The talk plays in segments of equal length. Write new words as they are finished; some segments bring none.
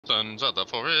Sons of the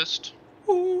forest.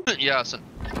 Ooh. Yeah, so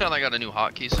now I got a new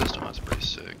hotkey system. That's pretty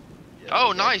sick. Yeah,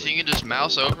 Oh, nice! You can just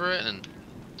mouse over it and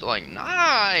it's like,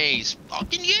 nice,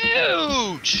 fucking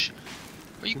huge.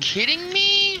 Are you kidding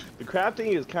me? The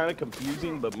crafting is kind of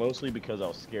confusing, but mostly because I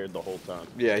was scared the whole time.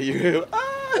 Yeah, you.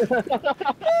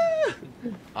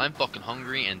 I'm fucking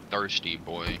hungry and thirsty,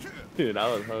 boy. Dude,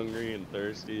 I was hungry and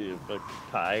thirsty and fucking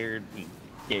tired and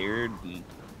scared. And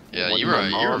Yeah, went you to were. my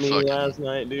You were mommy fucking. last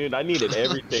night, dude. I needed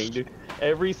everything, dude.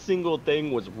 Every single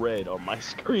thing was red on my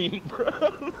screen, bro.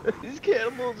 These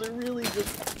cannibals are really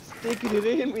just sticking it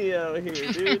in me out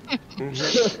here, dude.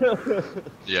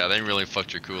 Yeah, they really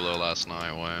fucked your culo last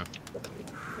night. Wow.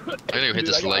 I gotta go hit Dude,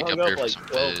 this I got lake hung up here for like some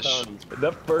 12 fish. times.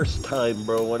 The first time,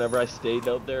 bro, whenever I stayed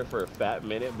out there for a fat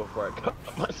minute before I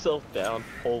got myself down,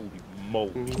 holy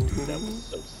moly, that was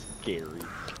so scary.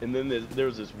 And then there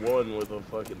was this one with a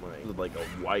fucking like a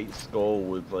white skull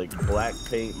with like black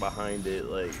paint behind it,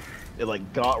 like it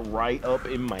like got right up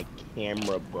in my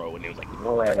camera, bro, and it was like,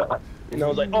 and I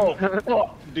was like, oh,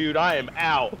 fuck, dude, I am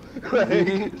out.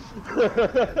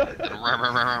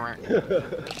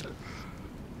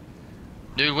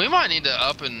 Dude, we might need to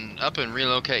up and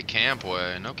relocate camp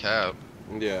way. No cap.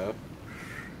 Yeah.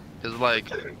 Cause like,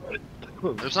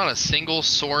 there's not a single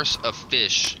source of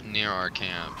fish near our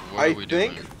camp. What are we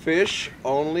think doing? fish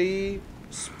only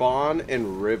spawn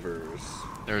in rivers.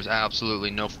 There's absolutely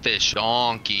no fish.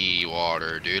 Donkey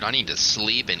water, dude. I need to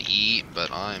sleep and eat,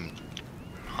 but I'm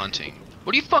hunting.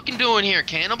 What are you fucking doing here,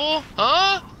 cannibal?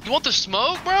 Huh? You want the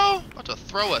smoke, bro? I'm about to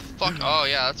throw a fuck. Oh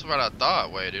yeah, that's what I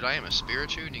thought. Wait, dude, I am a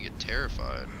spiritu and you get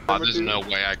terrified. Oh, there's no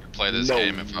way I could play this No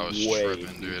game if I was way,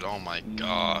 tripping, dude. Oh my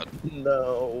god.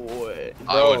 No way.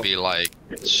 I would be like,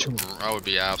 I would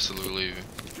be absolutely.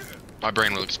 My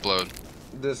brain would explode.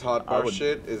 This hot bar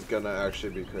shit is gonna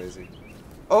actually be crazy.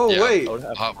 Oh Yeah. wait, I would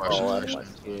have Hot to bar crawl out of shit. my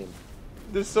skin.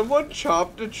 did someone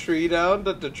chop the tree down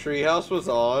that the treehouse was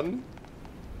on?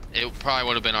 It probably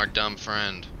would have been our dumb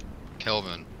friend,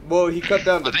 Kelvin. Well, he cut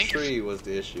down the I think- tree was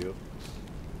the issue.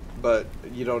 But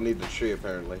you don't need the tree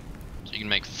apparently. So you can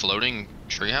make floating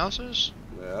tree houses?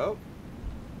 Yep.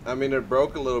 I mean, it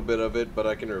broke a little bit of it, but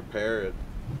I can repair it.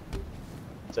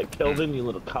 It's like, Kelvin, you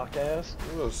little cock ass.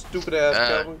 You little stupid ass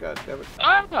Calvin, god damn it.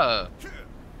 Ah!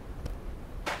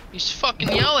 He's fucking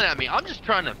yelling at me. I'm just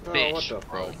trying to Oh, fish, what the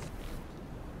bro. fuck?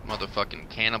 Motherfucking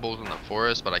cannibals in the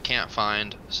forest, but I can't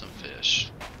find some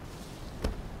fish.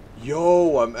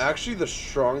 Yo, I'm actually the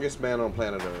strongest man on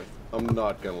planet Earth. I'm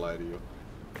not gonna lie to you.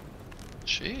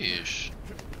 Sheesh.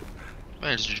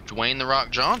 Man, it's just Dwayne the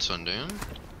Rock Johnson, dude.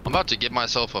 I'm about to give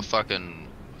myself a fucking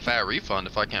fat refund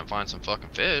if I can't find some fucking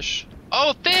fish.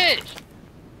 Oh, fish!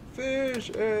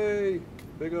 Fish, hey!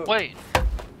 Big up. Wait.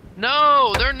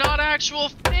 No, they're not actual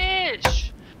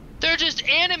fish! They're just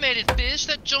animated fish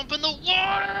that jump in the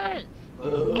water!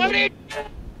 What is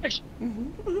fish?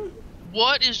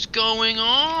 What is going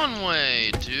on,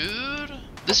 way, dude?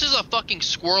 This is a fucking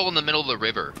squirrel in the middle of the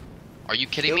river. Are you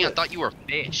kidding me? I thought you were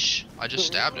fish. I just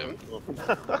stabbed him.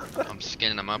 I'm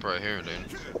skinning him up right here,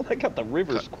 dude. I got the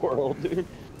river squirrel, dude.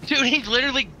 Dude, he's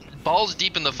literally balls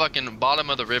deep in the fucking bottom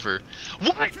of the river.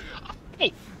 What? Oh,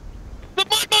 the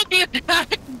mud monkey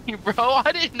attacked me, bro.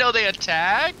 I didn't know they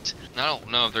attacked. I don't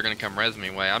know if they're gonna come res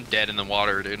me way. I'm dead in the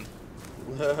water, dude.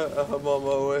 I'm on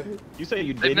my way. You say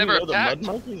you They've didn't never know attacked. the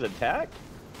mud monkeys attacked?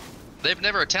 They've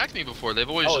never attacked me before. They've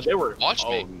always Oh, just they were. watched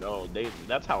Oh me. no,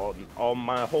 that's how all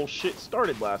my whole shit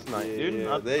started last night, dude.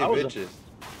 Yeah, they I was, bitches.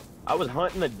 I was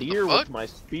hunting a deer fuck? with my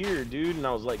spear, dude, and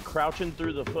I was like crouching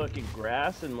through the fucking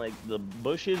grass and like the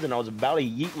bushes, and I was about to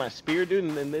yeet my spear, dude,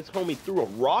 and then this homie threw a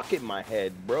rock at my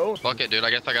head, bro. Fuck it, dude.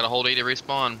 I guess I gotta hold E to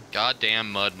respawn.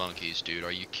 Goddamn mud monkeys, dude.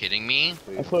 Are you kidding me?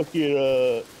 I fucking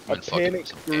I Been fucking panicked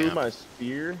some through camp. my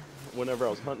spear whenever I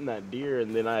was hunting that deer,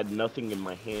 and then I had nothing in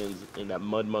my hands, and that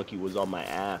mud monkey was on my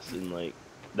ass, and like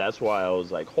that's why I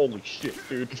was like, holy shit,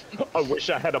 dude. I wish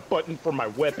I had a button for my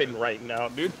weapon right now,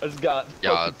 dude. I just got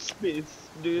Yeah, fucking space,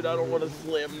 dude. I don't want to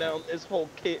slam down this whole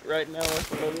kit right now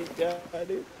on this guy,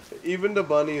 dude. Even the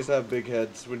bunnies have big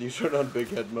heads when you turn on big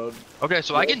head mode. Okay,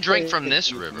 so I can drink from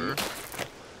this river.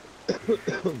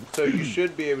 So you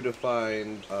should be able to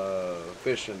find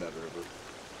fish in that river.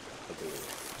 I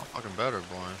believe. Fucking better,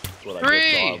 boy. That's what I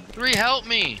just saw. Three, help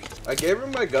me. I gave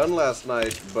him my gun last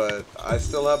night, but I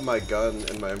still have my gun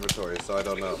in my inventory, so I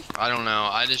don't know. I don't know.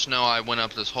 I just know I went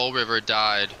up this whole river,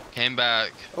 died, came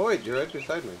back. Oh wait, you're right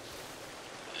beside me.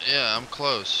 Yeah, I'm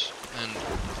close. And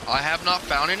I have not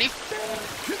found any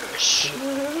fish.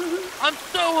 I'm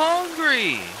so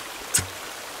hungry.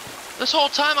 This whole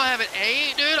time I haven't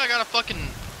ate, dude. I gotta fucking...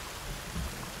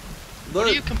 What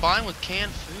do you combine with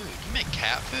canned food? You make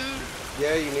cat food?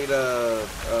 Yeah, you need a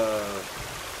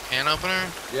Can opener?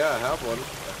 yeah, I have one,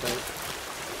 I think.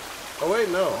 Oh wait,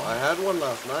 no, I had one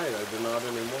last night. I do not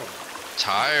anymore.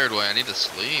 Tired, way. I need to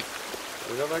sleep.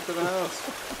 We go back to the house.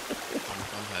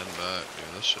 I'm heading back,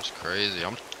 dude. That's just crazy.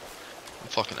 I'm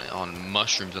fucking on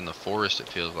mushrooms in the forest. It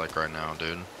feels like right now,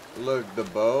 dude. Look, the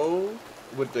bow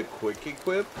with the quick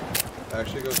equip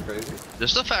actually goes crazy.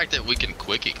 Just the fact that we can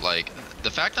quick, like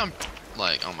the fact I'm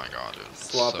like, oh my god, dude.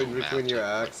 Swapping so between your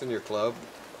massive. axe and your club.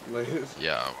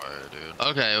 Yeah, way, dude.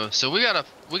 Okay, so we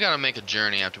gotta make a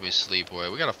journey after we sleep, way.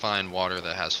 We gotta find water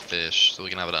that has fish, so we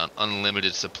can have an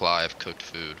unlimited supply of cooked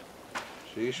food.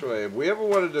 Sheesh, way. If we ever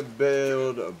wanted to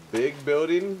build a big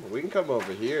building, we can come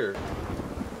over here.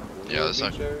 Yeah, that's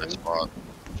actually a good spot.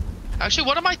 Actually,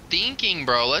 what am I thinking,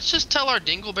 bro? Let's just tell our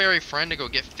dingleberry friend to go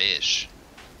get fish.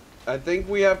 I think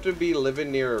we have to be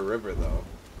living near a river, though.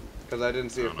 Because I didn't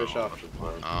see a fish option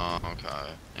for him. Oh, okay.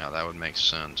 Yeah, that would make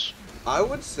sense. I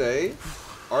would say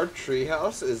our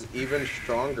treehouse is even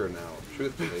stronger now,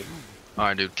 truthfully.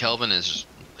 Alright, dude, Kelvin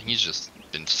he's just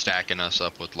been stacking us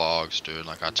up with logs, dude,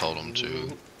 like I told him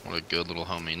to. What a good little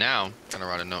homie. Now, gotta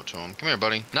write a note to him. Come here,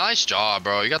 buddy. Nice job,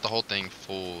 bro. You got the whole thing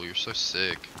full. You're so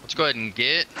sick. Let's go ahead and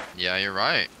get... Yeah, you're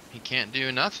right. He can't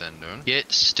do nothing, dude.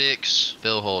 Get sticks,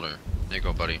 fill holder. There you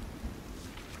go, buddy.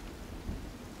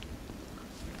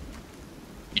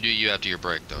 You do you after your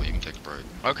break, though. You can take a break.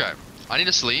 Okay. I need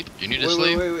to sleep. Do you need to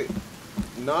sleep? Wait.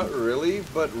 Not really,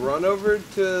 but run over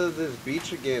to this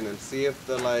beach again and see if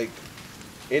the, like,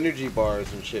 energy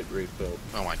bars and shit refilled.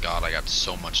 Oh my god, I got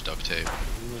so much duct tape.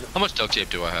 How much duct tape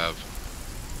do I have?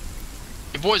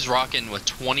 Your boy's rocking with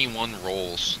 21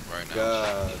 rolls right now.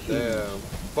 God damn.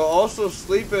 But also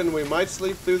sleeping, we might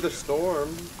sleep through the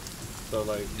storm. So,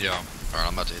 like... Yeah. Alright,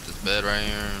 I'm about to hit this bed right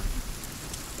here.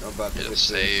 I'm about to hit hit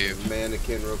save. this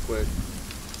mannequin real quick.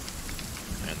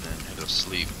 And then hit a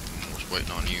sleep. I'm just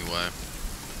waiting on you,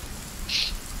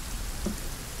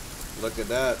 Look at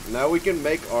that. Now we can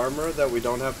make armor that we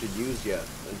don't have to use yet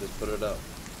and just put it up.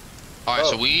 Alright,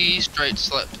 so we straight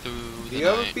slept through the Do you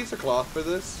have a piece of cloth for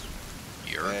this?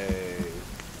 Here. Hey.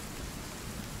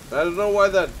 I don't know why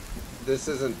this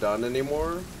isn't done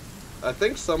anymore. I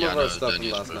think some of our stuff from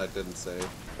last night didn't save.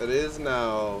 It is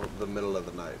now the middle of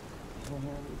the night.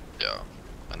 Yeah,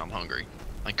 and I'm hungry.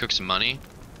 I cook some money.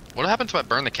 What happens if I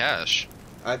burn the cash?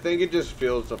 I think it just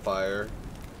fuels the fire.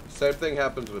 Same thing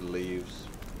happens with leaves.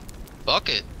 Fuck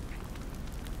it.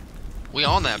 We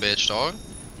on that bitch, dog.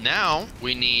 Now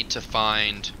we need to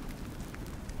find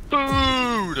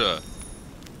food.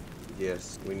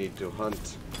 Yes, we need to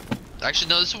hunt. Actually,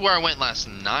 no, this is where I went last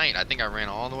night. I think I ran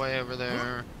all the way over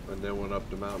there. And then went up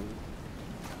the mountain.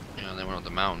 Yeah, and then went up the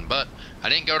mountain. But I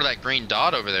didn't go to that green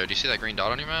dot over there. Do you see that green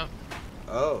dot on your map?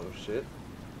 Oh, shit.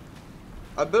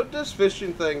 I built this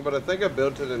fishing thing, but I think I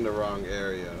built it in the wrong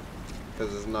area.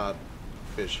 Because it's not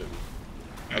fishing.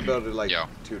 I built it like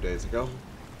 2 days ago.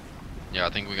 Yeah, I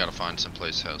think we gotta find some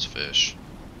place that has fish.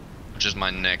 Which is my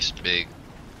next big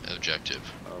objective.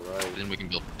 Alright. Then we can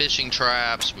build fishing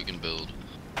traps, we can build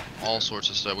all sorts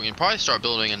of stuff. We can probably start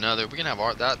building another, we can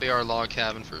have that be our log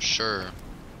cabin for sure.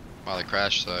 By the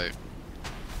crash site.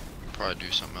 We can probably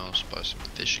do something else, buy some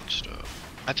fishing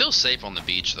stuff. I feel safe on the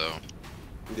beach though.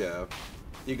 Yeah.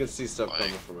 You can see stuff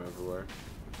coming from everywhere.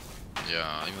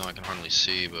 Yeah, even though I can hardly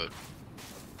see, but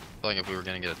I feel like if we were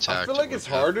gonna get attacked, I feel like it's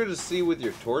harder to see with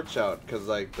your torch out because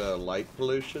like the light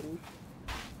pollution.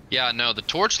 Yeah, no, the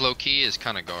torch low key is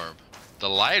kind of garb. The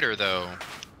lighter though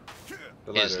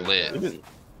is lit.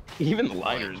 Even the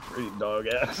lighter is pretty dog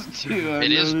ass.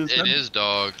 It is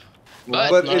dog.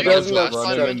 But it doesn't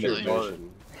obstruct your eventually.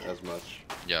 vision as much.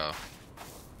 Yeah,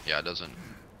 it doesn't.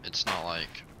 It's not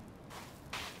like,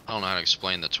 I don't know how to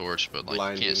explain the torch, but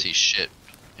like you can't see shit.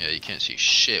 Yeah, you can't see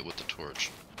shit with the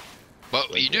torch.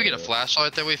 But you do get a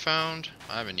flashlight that we found.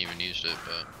 I haven't even used it,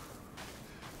 but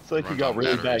it's like you got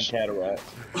really bad cataracts.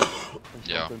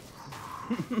 Yeah.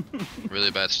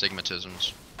 Really bad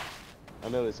stigmatisms. I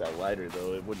noticed that lighter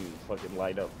though, it wouldn't fucking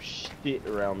light up shit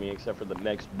around me except for the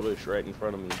next bush right in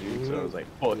front of me, dude. So I was like,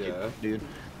 fuck it, dude.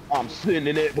 I'm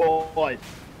sending it, boy.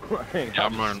 Yeah,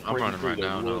 I'm running right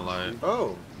now, no light.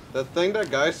 Oh, the thing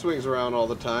that guy swings around all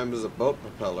the time is a boat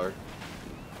propeller.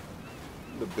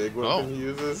 The big weapon he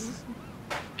uses.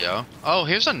 Yeah. Oh,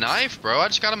 here's a knife, bro. I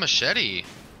just got a machete.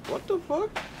 What the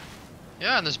fuck?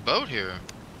 Yeah, in this boat here.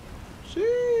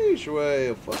 Sheesh, way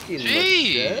a fucking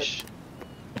machete.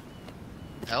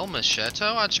 El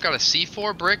Macheto? I just got a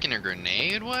C4 brick and a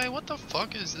grenade? Way? What the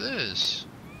fuck is this?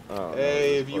 Oh,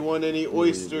 hey, if you want any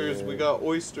oysters, we got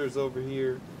oysters over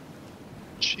here.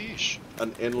 Sheesh.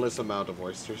 An endless amount of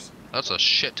oysters. That's a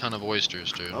shit ton of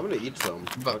oysters, dude. I'm gonna eat some.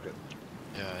 Fuck it.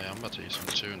 Yeah, I'm about to eat some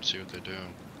too and see what they're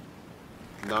doing.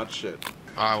 Not shit.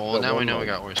 Alright, well, Got now we one know we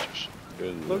more. got oysters.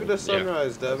 Good. Look at the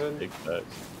sunrise, Devin. Big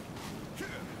facts.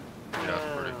 Yeah,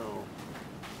 it's pretty.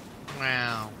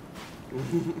 Wow.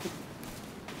 Wow.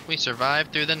 We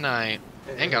survived through the night.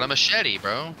 And got a machete,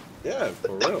 bro. Yeah,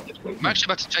 for real. I'm actually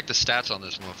about to check the stats on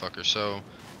this motherfucker, so...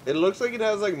 It looks like it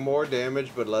has like more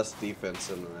damage but less defense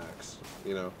than an axe,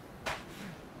 you know?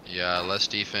 Yeah, less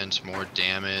defense, more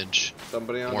damage,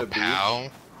 Somebody on more the beach. pow.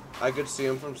 I could see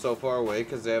them from so far away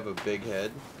because they have a big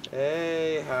head.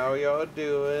 Hey, how y'all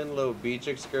doing? Little beach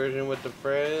excursion with the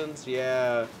friends?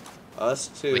 Yeah, us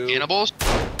too. The cannibals?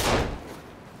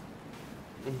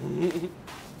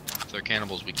 If they're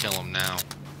cannibals, we kill them now.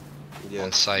 Yeah.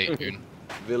 On sight, dude.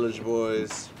 Village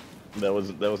boys. That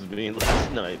was me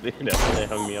last night. They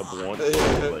hung me up once.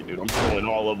 I was like, dude, I'm killing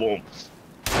all of them.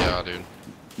 Yeah, dude.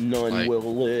 None Like-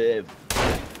 will live.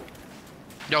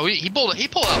 Yo, he pulled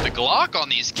out the Glock on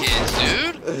these kids,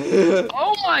 dude.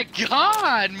 Oh my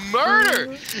god,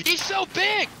 murder! He's so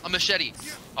big. A machete.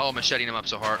 Oh, I'm macheting him up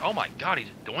so hard. Oh my god, he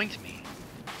just doinked me.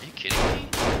 Are you kidding me?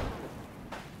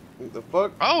 What the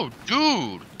fuck? Oh,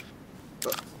 dude.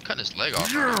 Cutting his leg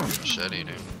off with a machete,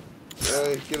 dude.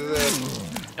 Hey, get it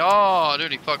in. Oh,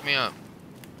 dude, he fucked me up.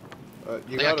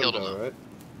 You I got him killed though, him. right?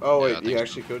 Oh Yeah, I wait, think he so.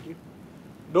 actually killed you?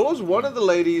 There was one of the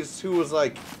ladies who was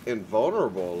like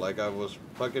invulnerable. Like I was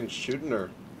fucking shooting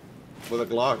her with a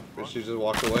Glock, and she just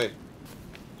walked away.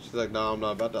 She's like, "No, I'm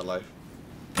not about that life."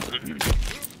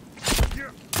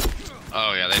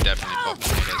 Oh yeah, they definitely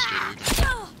fucking hate us, dude. We've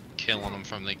been killing them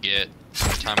from the get. From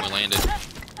the time we landed.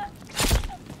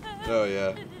 Oh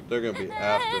yeah, they're gonna be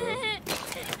after us.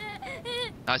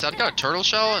 Nice, I've got a turtle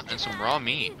shell and some raw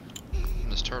meat from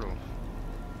this turtle.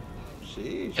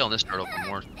 Sheesh. Killing this turtle for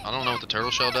more. I don't know what the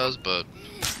turtle shell does, but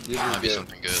You it might just be get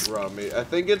something good. raw meat. I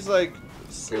think it's like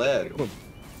sled.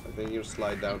 I think you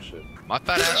slide down shit. My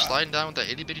fat ass sliding down with that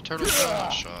itty bitty turtle shell.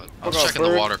 Oh, shot. I was Fuck off, checking the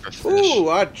bird. water for fish. Ooh,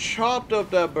 I chopped up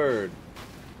that bird.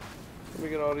 Let me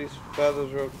get all these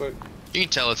feathers real quick. You can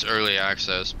tell it's early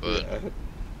access, but Yeah.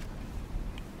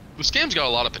 this game's got a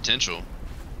lot of potential.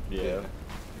 Yeah.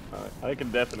 I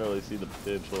can definitely see the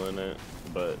potential in it,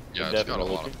 but Yeah, it it's got a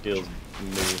definitely lot of feels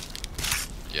new.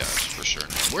 Yeah, for sure.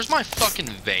 Where's my fucking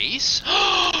vase?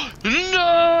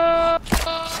 No!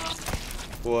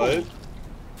 What?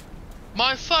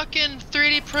 My fucking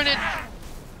 3D printed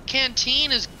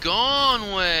canteen is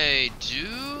gone way, What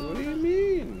do dude. you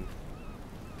mean?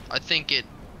 I think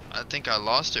I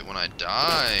lost it when I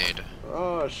died.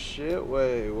 Oh shit,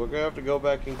 wait. We're gonna have to go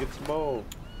back and get some more.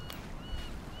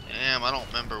 Damn, I don't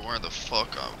remember where the fuck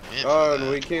I went. Oh, for and that.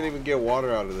 we can't even get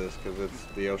water out of this because it's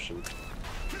the ocean.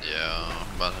 Yeah,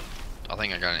 but I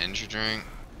think I got an energy drink.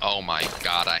 Oh my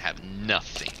god, I have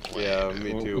nothing. Yeah, dude.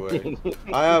 me too, wait.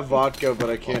 I have vodka, but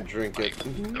I can't drink it.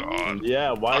 God.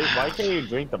 Yeah, why can't you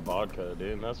drink the vodka,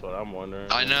 dude? That's what I'm wondering.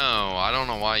 I know. I don't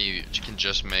know why you can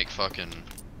just make fucking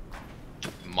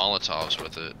Molotovs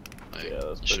with it. Like, Yeah,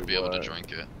 that's you should pretty be able to whack.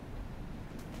 drink it.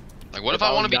 Like, what if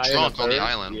I want to be drunk on the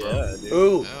island, bro? Yeah, dude.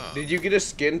 Ooh, Yeah. did you get a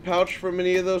skin pouch from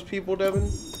any of those people, Devin?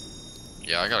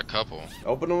 Yeah, I got a couple.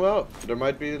 Open them up. There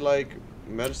might be like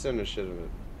medicine and shit in it.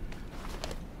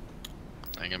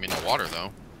 Ain't gonna be no water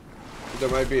though. There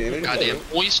might be energy. Goddamn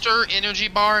oyster energy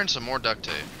bar and some more duct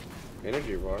tape.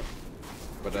 Energy bar,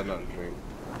 but that's not a drink.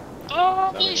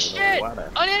 Holy even shit!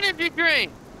 water. An energy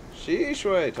drink! Sheesh,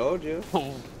 way, told you,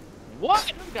 What?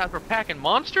 You guys were packing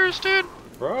monsters, dude?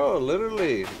 bro.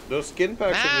 Literally, those skin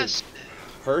packs are Mass just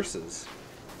purses.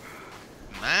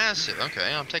 Massive.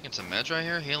 Okay, I'm taking some meds right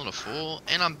here, healing a full,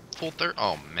 and I'm full third.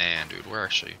 Oh man, dude, we're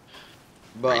actually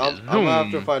But Ready I'm to gonna have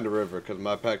to zoom. find a river because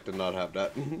my pack did not have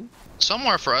that.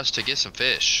 somewhere for us to get some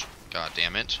fish. God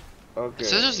damn it! Okay. It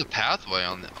says there's a pathway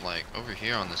on the, like over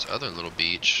here on this other little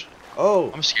beach.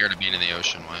 Oh, I'm scared of being in the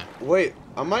ocean way. wait.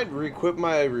 I might re-equip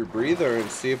my rebreather and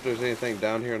see if there's anything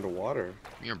down here in the water.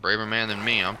 You're a braver man than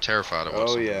me. I'm terrified of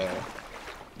what's Oh yeah.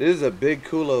 This is a big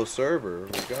culo server.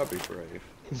 We gotta be brave.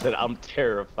 He said, I'm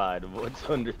terrified of what's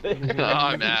under there.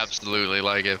 I'm absolutely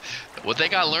like if what they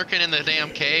got lurking in the damn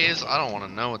caves. I don't want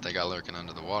to know what they got lurking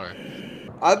under the water.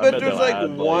 I bet bet there's they'll like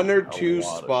add, one like, or a two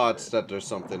lot of spots shit. that there's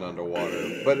something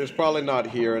underwater, but it's probably not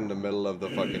here in the middle of the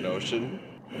fucking ocean.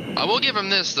 I will give them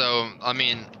this though. I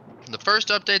mean, the first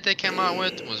update they came out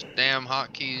with was damn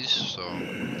hotkeys, so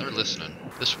they're listening.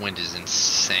 This wind is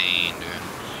insane,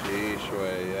 dude. Sheesh,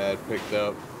 way. Yeah, it picked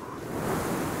up.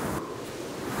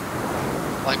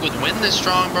 Like with wind this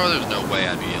strong, bro, there's no way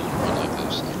I'd be able to run like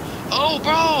this. Oh,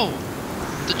 bro!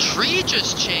 The tree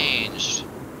just changed.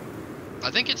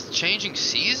 I think it's changing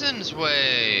seasons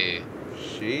way.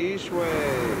 Sheesh,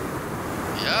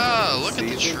 way. Yeah, look at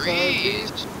the Season time,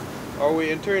 trees. Are we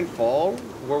entering fall?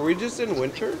 Were we just in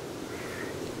winter?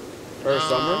 Or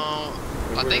summer?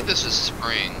 I think this is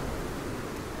spring.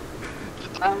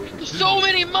 So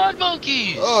many mud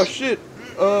monkeys! Oh shit!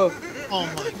 Oh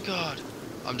my god.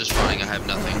 I'm just running, I have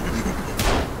nothing.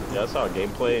 Yeah, I saw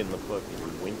gameplay in the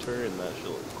fucking winter and that shit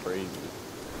looks crazy.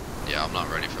 Yeah, I'm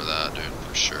not ready for that, dude,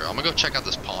 for sure. I'm gonna go check out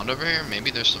this pond over here. Maybe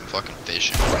there's some fucking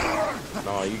fish.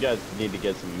 No, you guys need to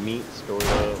get some meat stored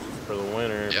up for the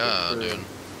winter. Yeah, sure. dude.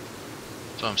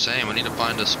 That's what I'm saying. We need to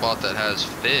find a spot that has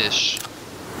fish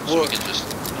so we can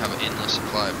just have an endless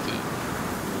supply of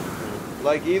food.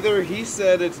 Like either he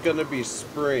said it's gonna be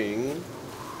spring,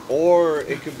 or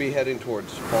it could be heading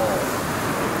towards fall.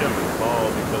 It's gonna be fall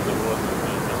because it wasn't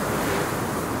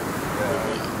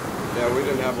Yeah. Yeah, we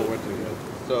didn't have a winter yet.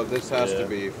 So this has to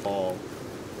be fall.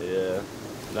 Yeah.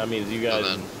 That means you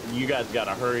guys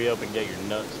gotta hurry up and get your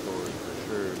nuts stored for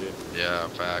sure, dude. Yeah,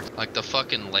 fact. Like the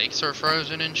fucking lakes are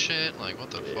frozen and shit. Like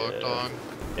what the fuck, dog?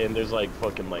 And there's like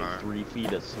fucking 3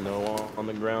 feet of snow on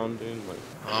the ground, dude. Like,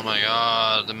 oh my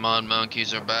god, the mud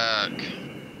monkeys are back.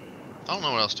 I don't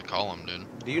know what else to call them,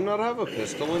 dude. Do you not have a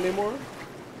pistol anymore?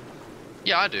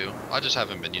 Yeah, I do. I just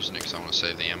haven't been using it because I want to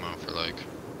save the ammo for like.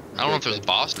 I don't know if there's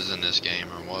bosses in this game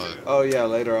or what. Oh yeah,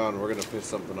 later on we're gonna piss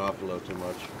something off a little too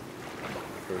much.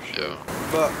 For sure. Yeah.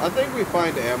 But I think we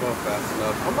find ammo fast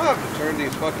enough. I'm gonna have to turn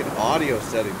these fucking audio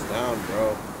settings down,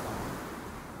 bro.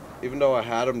 Even though I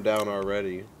had them down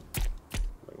already.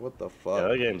 Like, what the fuck? yeah,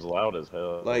 that game's loud as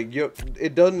hell. Like,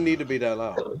 it doesn't need to be that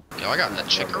loud. Yo, I got that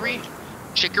chicory.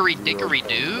 Chicory dickory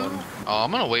doo. Oh,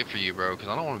 I'm gonna wait for you, bro, because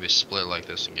I don't want to be split like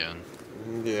this again.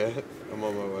 Yeah, I'm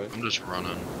on my way. I'm just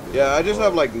running. Yeah, I just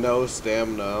have like no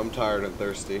stamina. I'm tired and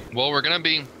thirsty. Well, we're gonna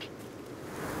be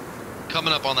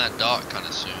coming up on that dock kind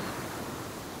of soon.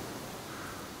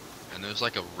 And there's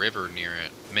like a river near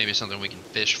it. Maybe something we can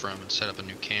fish from and set up a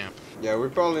new camp. Yeah, we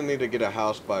probably need to get a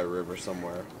house by a river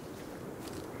somewhere.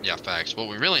 Yeah, facts. What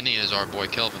we really need is our boy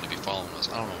Kelvin to be following us.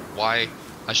 I don't know why.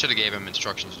 I should have gave him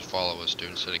instructions to follow us,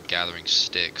 dude, instead of gathering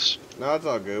sticks. No, it's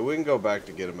all good. We can go back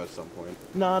to get him at some point.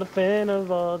 Not a fan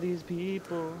of all these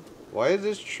people. Why is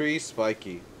this tree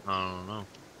spiky? I don't know.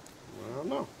 I don't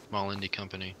know. Small indie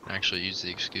company. Actually use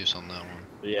the excuse on that one.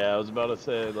 Yeah, I was about to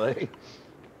say, like,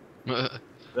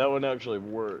 that one actually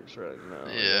works right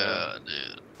now. Yeah,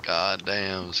 dude. God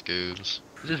damn, Scoobs.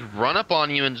 Just run up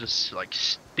on you and just, like,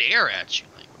 stare at you.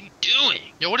 Like, what are you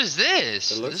doing? Yo, what is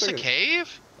this? Is this like a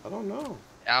cave? I don't know.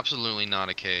 Absolutely not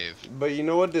a cave. But you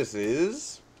know what this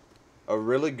is? A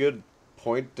really good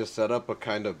point to set up a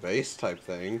kind of base type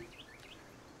thing.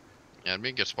 Yeah, it'd be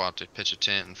a good spot to pitch a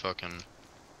tent and fucking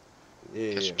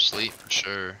Yeah. get some sleep for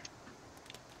sure.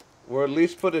 Or at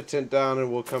least put a tent down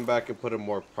and we'll come back and put a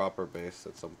more proper base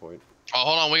at some point. Oh,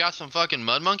 hold on. We got some fucking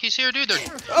mud monkeys here, dude. They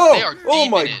are Oh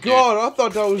deep my in it, god, I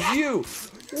thought that was you.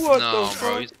 What no, the bro,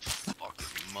 fuck? he's a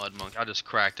fucking mud monkey. I just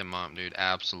cracked him up, dude.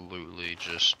 Absolutely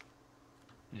just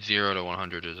 0 to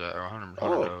 100 is that, or 100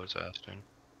 Oh. is ass, dude.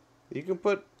 You can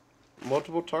put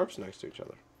multiple tarps next to each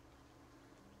other.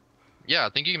 Yeah, I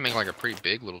think you can make like a pretty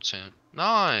big little tent.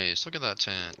 Nice. Look at that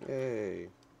tent. Hey,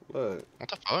 look. What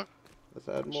the fuck? Let's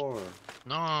add more.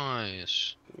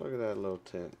 Nice. Look at that little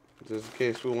tent. Just in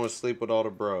case we want to sleep with all the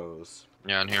bros.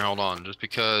 Yeah, and here, hold on. Just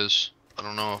because I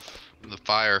don't know if the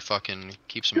fire fucking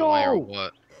keeps them away or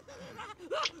what.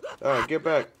 Alright, get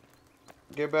back.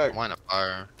 Get back. I'm lighting a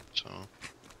fire, so.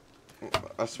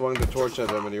 I swung the torch at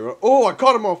him and he ran. Oh, I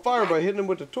caught him on fire by hitting him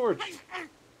with the torch.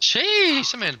 Jeez,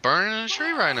 some man's burning in a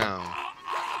tree right now.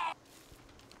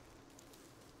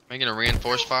 Making a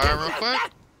reinforced fire real quick.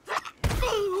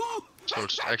 So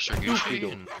it's extra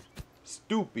Gucci and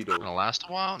Stupido. gonna last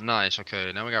a while. Nice.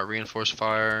 Okay, now we got reinforced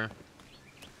fire.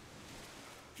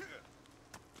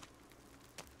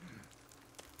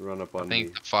 Run up I on think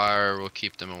me. the fire will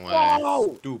keep them away.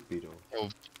 Stupido. Oh,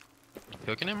 you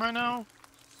cooking him right now?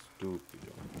 Stupido.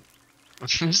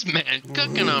 This man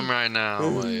cooking them right now,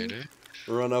 lady.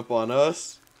 Run up on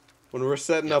us when we're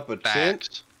setting up a tent,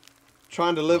 Facts.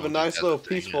 trying to live Oh, a nice that's little the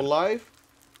thing, peaceful yeah. life.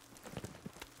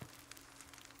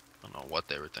 I don't know what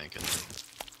they were thinking.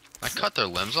 I cut their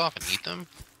limbs off and eat them.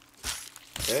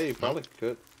 Yeah, you probably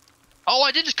could. Oh,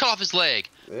 I did just cut off his leg.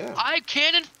 Yeah. I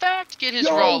can in fact get his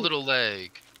raw little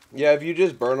leg. Yeah, if you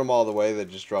just burn them all the way, they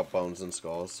just drop bones and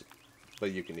skulls.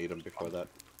 But you can eat them before that.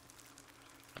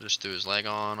 I just threw his leg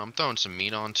on. I'm throwing some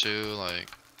meat on too. Like,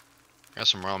 got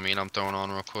some raw meat I'm throwing on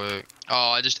real quick. Oh,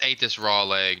 I just ate this raw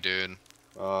leg, dude.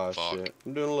 Oh, Fuck. shit.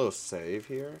 I'm doing a little save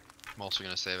here. I'm also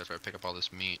gonna save after I pick up all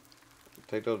this meat.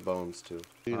 Take those bones, too.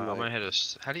 I'm gonna hit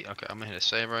a. How do you? Okay, I'm gonna hit a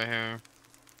save right here.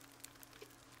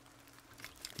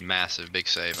 Massive, big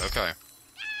save. Okay.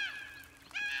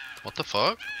 What the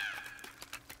fuck?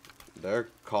 They're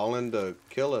calling to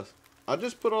kill us. I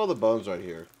just put all the bones right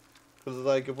here. Cause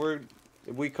like if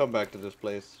we come back to this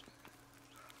place,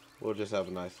 we'll just have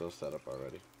a nice little setup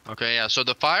already. Okay, yeah, so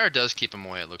the fire does keep him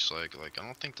away, it looks like. Like, I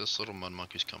don't think this little mud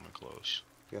monkey's coming close.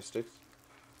 You got sticks?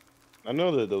 I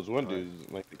know that those one dudes,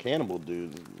 like the cannibal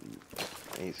dudes,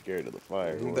 ain't scared of the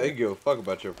fire. They give a fuck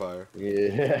about your fire.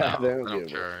 Yeah, No, they I don't give a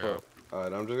care, fuck.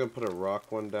 Alright, I'm just gonna put a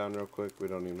rock one down real quick. We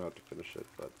don't even have to finish it,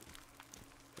 but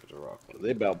there's a rock one. They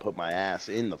about put my ass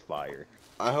in the fire.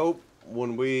 I hope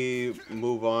when we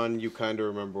move on, you kind of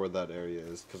remember where that area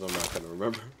is, because I'm not gonna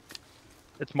remember.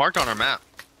 It's marked on our map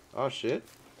Oh shit.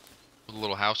 with a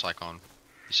little house icon.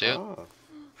 You see it? Ah.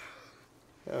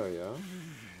 Hell yeah.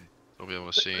 We'll be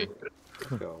able to see. Let's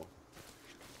go.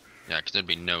 Yeah, because there'd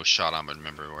be no shot I would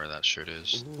remember where that shit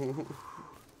is.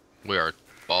 We are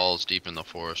balls deep in the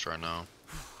forest right now.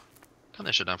 Turn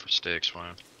that shit down for sticks,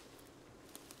 fine.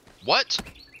 What?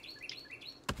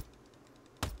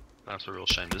 That's a real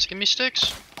shame. Does this give me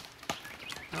sticks?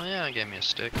 Oh yeah, it gave me a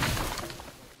stick.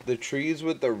 The trees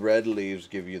with the red leaves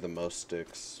give you the most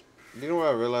sticks. You know what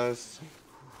I realized?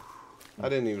 I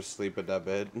didn't even sleep at that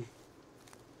bed.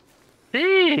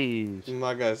 Jeez.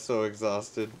 My guy's so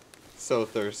exhausted. So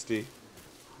thirsty.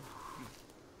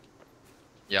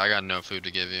 Yeah, I got no food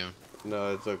to give you.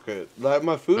 No, it's okay. Like,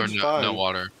 my Or food's no, fine. no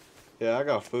water. Yeah, I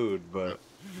got food, but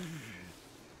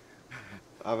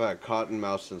I've had cotton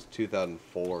mouth since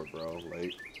 2004, bro.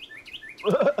 Like,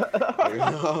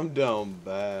 I'm down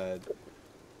bad.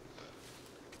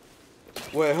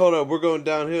 Wait, hold up. We're going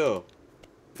downhill.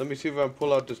 Let me see if I can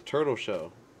pull out this turtle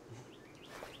shell.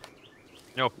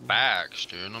 No bags,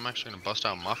 dude. I'm actually gonna bust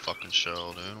out my fucking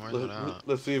shell, dude. Where's it at?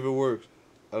 Let's see if it works.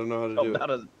 I don't know how to do I'm about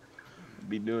to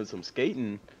be doing some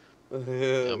skating. it.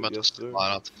 Yeah, I'm about Yes, to sir.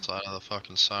 slide out the side of the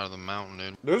fucking side of the mountain,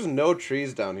 dude. There's no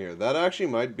trees down here. That actually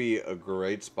might be a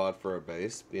great spot for a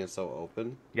base, being so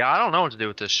open. Yeah, I don't know what to do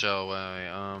with this shell.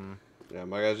 Yeah,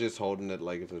 my guy's just holding it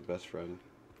like it's his best friend.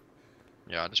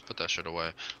 Yeah, I just put that shit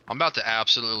away. I'm about to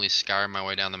absolutely skyr my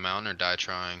way down the mountain or die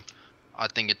trying. I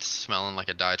think it's smelling like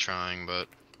a die trying, but...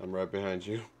 I'm right behind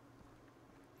you.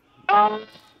 Oh,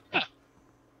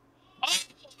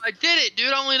 I did it,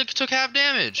 dude! I only took half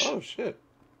damage. Oh, shit.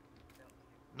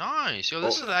 Nice. Yo,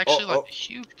 this is actually like a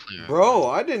huge clear. Bro,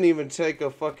 I didn't even take a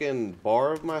fucking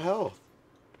bar of my health.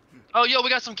 Oh, yo, we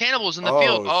got some cannibals in the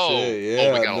field. Oh, shit,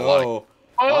 yeah, we got a lot. no.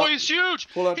 Oh, he's huge!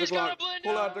 Pull out the He's got Glock. a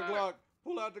blender! Pull out the Glock.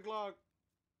 Pull out the Glock.